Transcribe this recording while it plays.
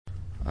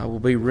I will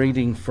be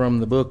reading from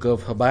the book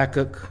of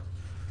Habakkuk,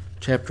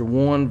 chapter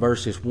 1,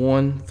 verses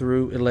 1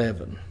 through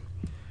 11.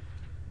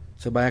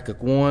 It's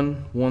Habakkuk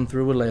 1, 1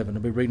 through 11.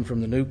 I'll be reading from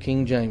the New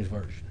King James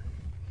Version.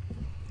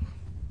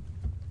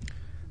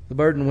 The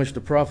burden which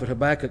the prophet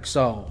Habakkuk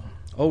saw.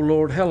 O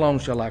Lord, how long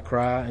shall I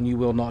cry, and you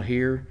will not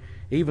hear?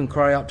 Even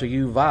cry out to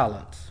you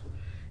violence,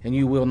 and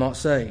you will not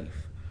save.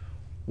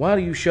 Why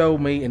do you show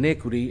me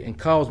iniquity and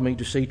cause me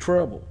to see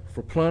trouble?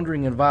 For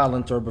plundering and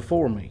violence are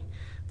before me.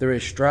 There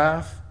is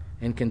strife,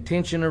 and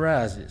contention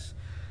arises.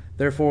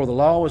 Therefore the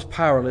law is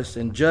powerless,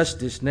 and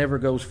justice never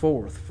goes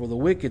forth. For the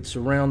wicked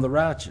surround the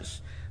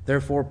righteous.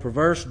 Therefore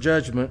perverse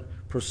judgment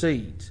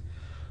proceeds.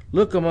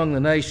 Look among the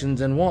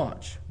nations and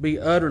watch. Be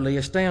utterly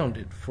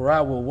astounded, for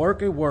I will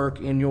work a work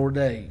in your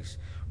days,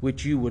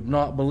 which you would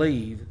not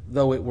believe,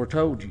 though it were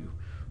told you.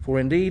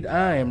 For indeed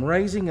I am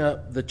raising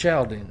up the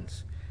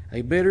Chaldeans,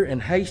 a bitter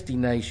and hasty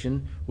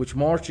nation, which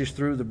marches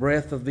through the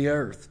breadth of the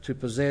earth, to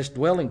possess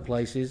dwelling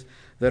places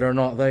that are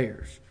not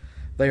theirs.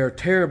 They are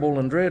terrible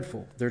and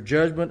dreadful. Their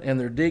judgment and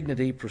their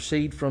dignity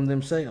proceed from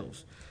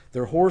themselves.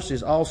 Their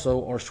horses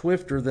also are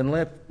swifter than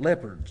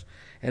leopards,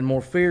 and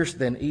more fierce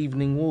than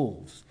evening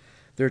wolves.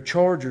 Their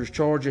chargers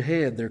charge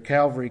ahead. Their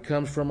cavalry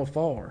comes from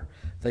afar.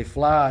 They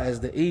fly as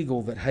the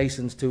eagle that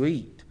hastens to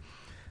eat.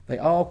 They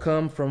all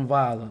come from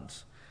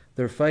violence.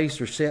 Their face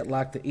are set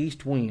like the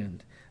east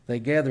wind. They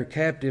gather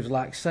captives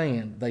like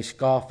sand. They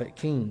scoff at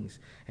kings,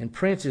 and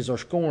princes are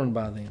scorned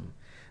by them.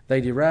 They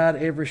deride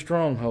every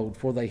stronghold,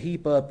 for they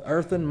heap up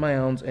earthen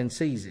mounds and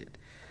seize it.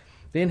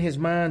 Then his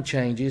mind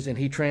changes, and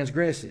he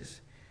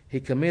transgresses. He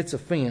commits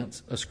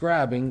offense,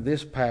 ascribing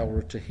this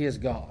power to his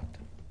God.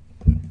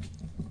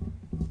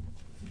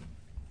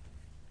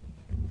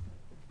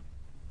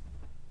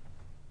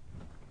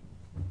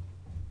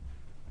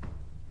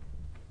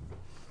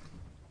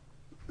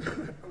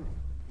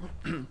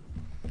 The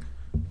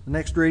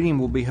next reading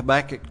will be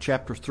Habakkuk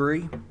chapter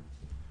 3.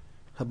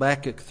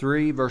 Habakkuk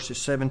 3, verses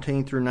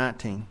 17 through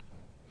 19.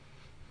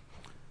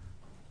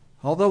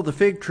 Although the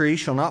fig tree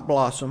shall not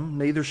blossom,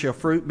 neither shall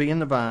fruit be in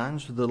the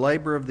vines, the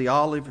labor of the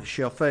olive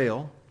shall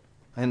fail,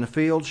 and the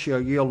fields shall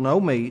yield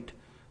no meat,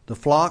 the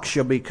flocks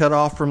shall be cut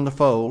off from the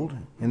fold,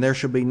 and there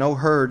shall be no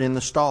herd in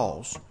the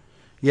stalls.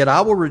 Yet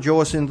I will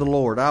rejoice in the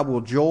Lord, I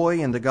will joy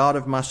in the God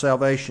of my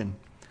salvation.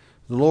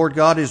 The Lord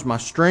God is my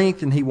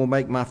strength, and he will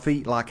make my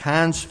feet like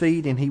hinds'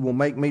 feet, and he will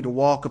make me to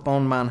walk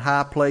upon mine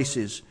high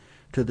places,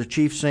 to the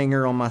chief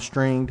singer on my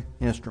stringed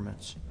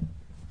instruments.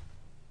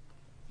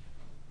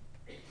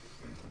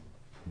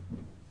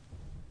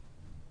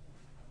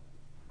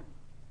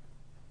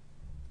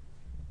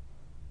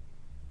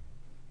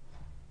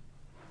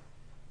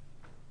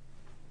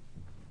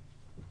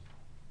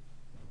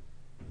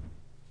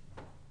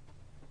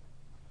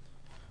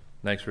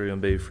 Next we're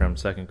going to be from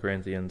 2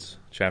 Corinthians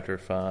chapter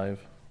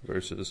 5,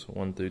 verses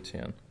 1 through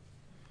 10.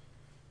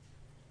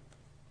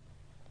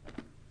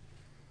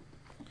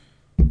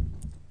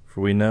 For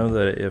we know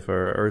that if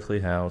our earthly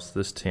house,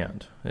 this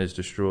tent, is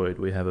destroyed,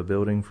 we have a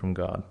building from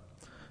God,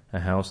 a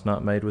house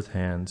not made with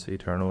hands,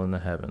 eternal in the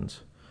heavens.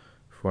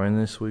 For in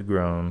this we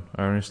groan,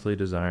 earnestly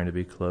desiring to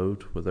be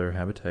clothed with our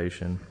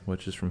habitation,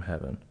 which is from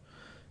heaven.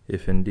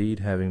 If indeed,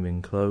 having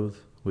been clothed,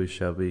 we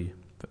shall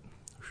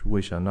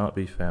not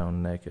be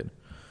found naked.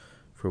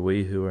 For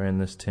we who are in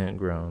this tent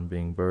groan,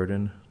 being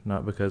burdened,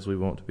 not because we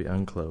want to be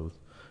unclothed,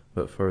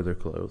 but further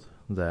clothed,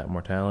 that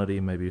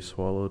mortality may be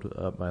swallowed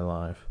up by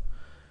life.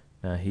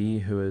 Now he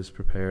who has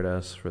prepared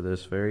us for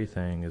this very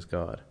thing is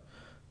God,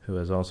 who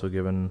has also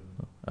given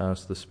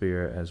us the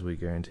Spirit as we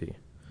guarantee.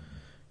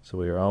 So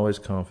we are always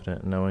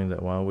confident, knowing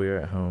that while we are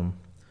at home,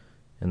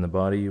 in the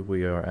body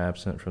we are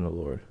absent from the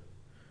Lord.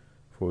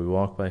 For we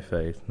walk by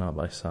faith, not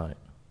by sight.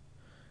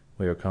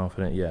 We are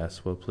confident,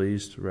 yes, well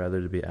pleased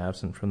rather to be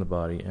absent from the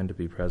body and to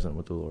be present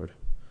with the Lord.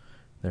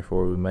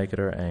 Therefore we make it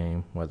our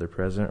aim, whether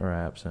present or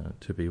absent,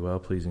 to be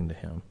well-pleasing to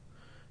him.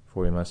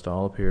 For we must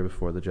all appear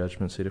before the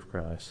judgment seat of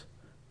Christ,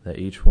 that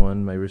each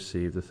one may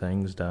receive the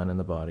things done in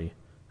the body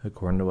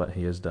according to what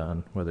he has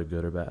done, whether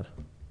good or bad.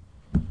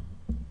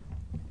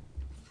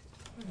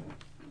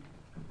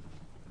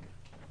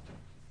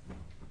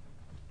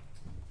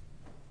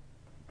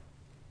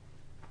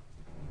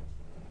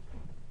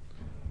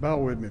 Bow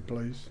with me,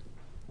 please.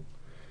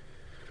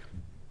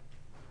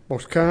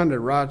 Most kind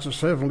and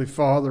righteous Heavenly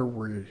Father,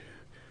 we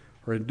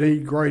are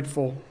indeed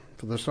grateful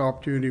for this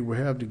opportunity we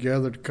have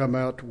together to come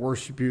out to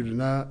worship you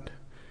tonight.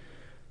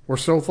 We're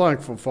so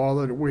thankful,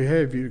 Father, that we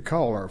have you to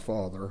call our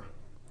Father.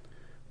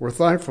 We're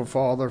thankful,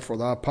 Father, for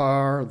thy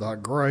power, thy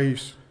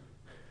grace,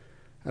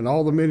 and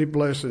all the many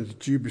blessings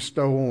that you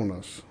bestow on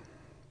us.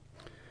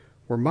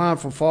 We're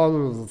mindful,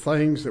 Father, of the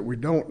things that we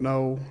don't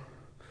know,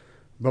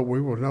 but we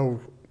will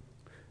know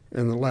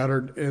in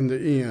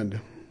the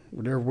end,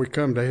 whenever we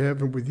come to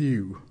heaven with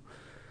you.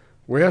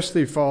 We ask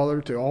thee, Father,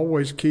 to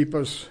always keep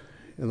us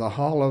in the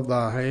hollow of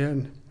thy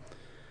hand,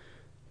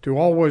 to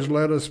always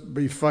let us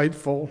be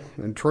faithful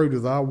and true to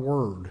thy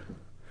word.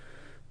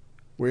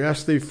 We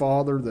ask thee,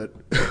 Father,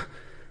 that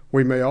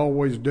we may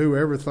always do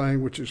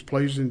everything which is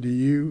pleasing to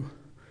you,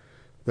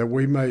 that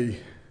we may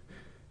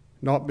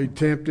not be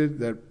tempted,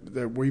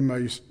 that we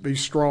may be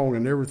strong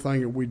in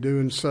everything that we do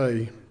and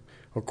say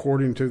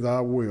according to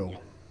thy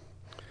will.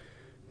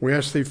 We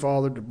ask thee,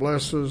 Father, to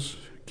bless us,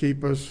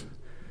 keep us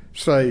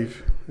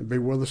safe, and be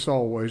with us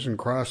always. In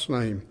Christ's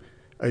name,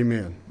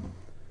 amen.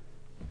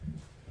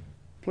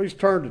 Please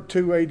turn to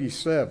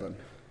 287.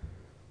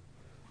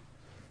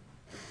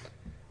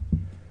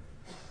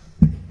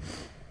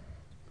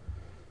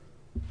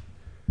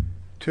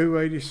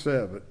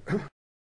 287.